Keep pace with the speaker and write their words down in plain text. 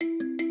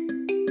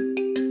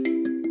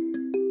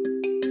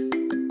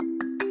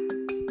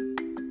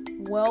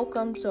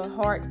welcome to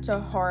Heart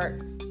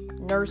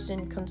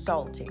Nursing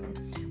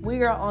Consulting.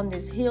 We are on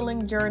this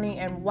healing journey,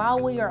 and while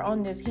we are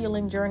on this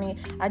healing journey,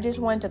 I just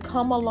want to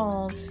come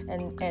along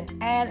and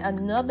add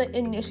another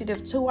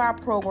initiative to our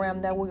program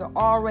that we are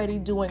already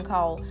doing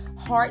called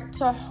Heart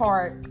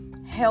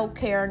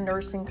Healthcare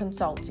Nursing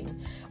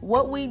Consulting.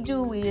 What we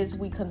do is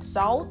we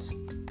consult,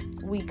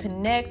 we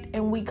connect,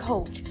 and we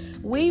coach.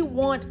 We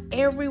want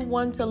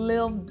everyone to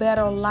live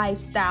better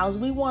lifestyles.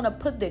 We want to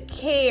put the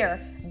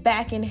care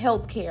back in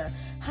healthcare.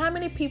 How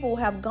many people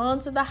have gone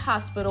to the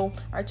hospital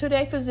or to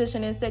their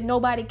physician and said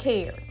nobody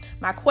cared?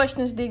 My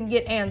questions didn't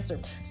get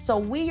answered. So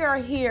we are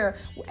here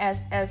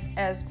as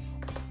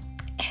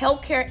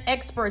healthcare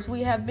experts.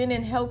 We have been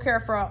in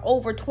healthcare for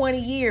over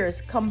 20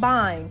 years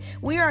combined.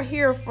 We are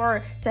here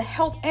to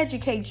help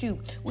educate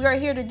you. We are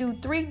here to do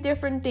three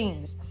different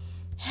things: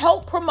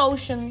 health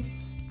promotion,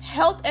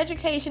 health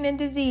education and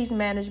disease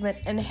management,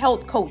 and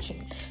health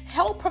coaching.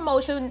 Health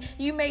promotion,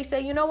 you may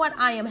say, you know what,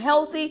 I am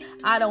healthy.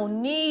 I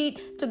don't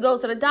need to go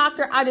to the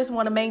doctor. I just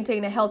want to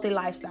maintain a healthy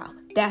lifestyle.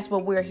 That's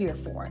what we're here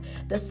for.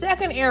 The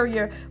second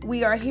area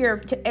we are here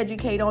to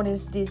educate on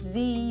is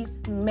disease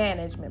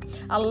management.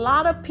 A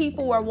lot of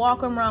people are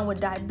walking around with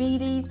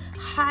diabetes,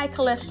 high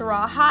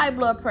cholesterol, high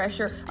blood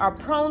pressure, are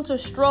prone to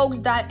strokes,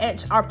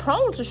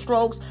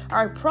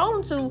 are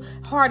prone to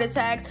heart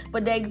attacks,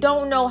 but they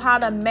don't know how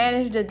to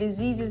manage the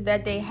diseases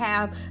that they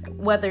have,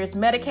 whether it's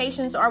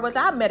medications or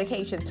without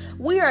medications.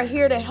 We are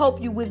here to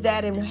help you with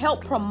that and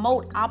help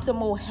promote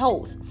optimal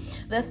health.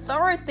 The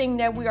third thing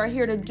that we are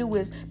here to do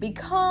is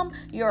become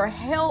your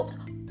health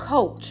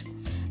coach.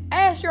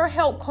 As your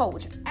health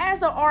coach,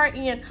 as an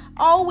RN,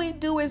 all we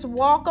do is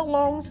walk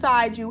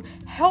alongside you,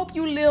 help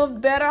you live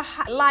better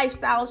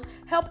lifestyles,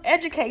 help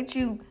educate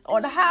you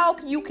on how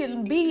you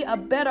can be a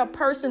better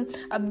person,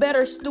 a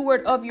better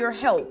steward of your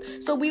health.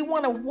 So we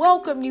want to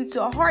welcome you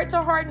to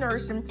Heart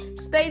Nursing.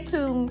 Stay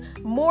tuned.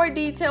 More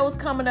details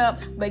coming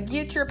up, but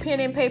get your pen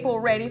and paper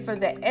ready for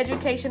the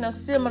educational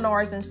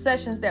seminars and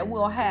sessions that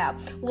we'll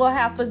have. We'll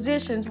have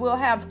physicians, we'll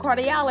have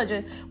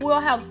cardiologists,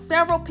 we'll have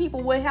several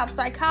people, we'll have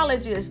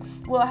psychologists,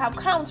 we'll have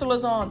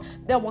counselors on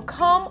that will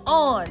come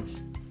on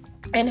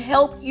and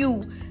help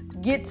you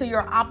get to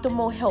your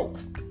optimal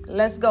health.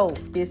 Let's go.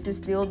 This is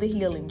still the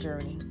healing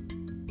journey.